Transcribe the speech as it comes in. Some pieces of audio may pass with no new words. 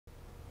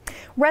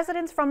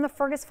Residents from the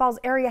Fergus Falls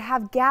area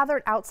have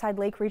gathered outside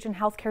Lake Region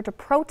Healthcare to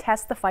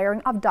protest the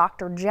firing of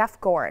Dr.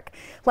 Jeff Gorick.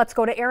 Let's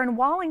go to Aaron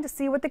Walling to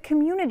see what the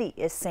community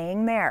is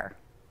saying there.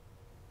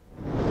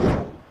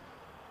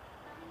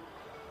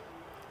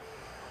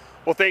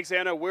 Well, thanks,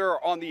 Anna. We're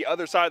on the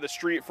other side of the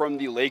street from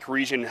the Lake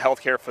Region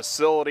Healthcare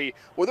facility,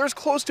 where there's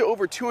close to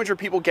over 200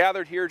 people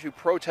gathered here to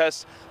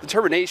protest the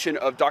termination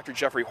of Dr.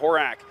 Jeffrey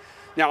Horak.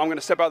 Now, I'm going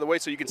to step out of the way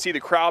so you can see the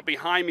crowd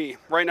behind me.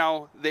 Right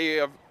now, they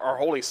are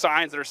holding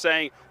signs that are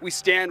saying, "We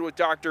stand with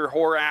Dr.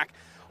 Horak."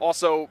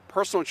 Also,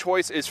 personal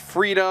choice is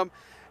freedom,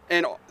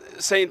 and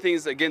saying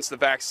things against the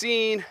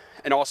vaccine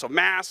and also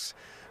masks.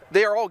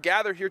 They are all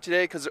gathered here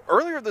today because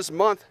earlier this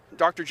month,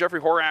 Dr. Jeffrey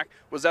Horak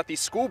was at the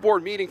school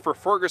board meeting for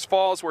Fergus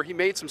Falls, where he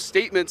made some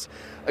statements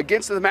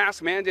against the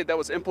mask mandate that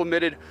was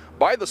implemented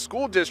by the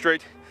school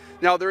district.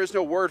 Now, there is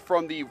no word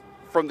from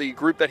the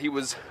group that he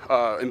was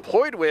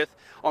employed with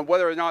on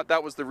whether or not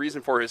that was the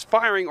reason for his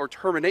firing or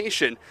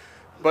termination.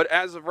 But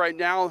as of right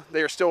now,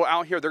 they are still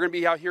out here. They're going to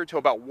be out here till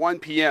about 1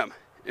 p.m.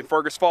 In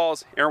Fergus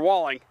Falls, Aaron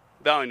Walling,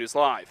 Valley News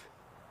Live.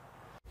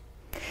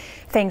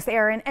 Thanks,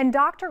 Aaron. And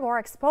Dr.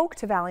 Gorick spoke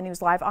to Valley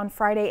News Live on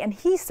Friday, and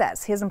he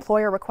says his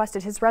employer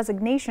requested his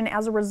resignation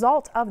as a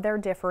result of their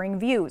differing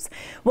views.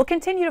 We'll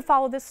continue to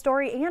follow this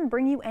story and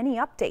bring you any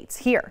updates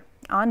here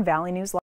on Valley News Live.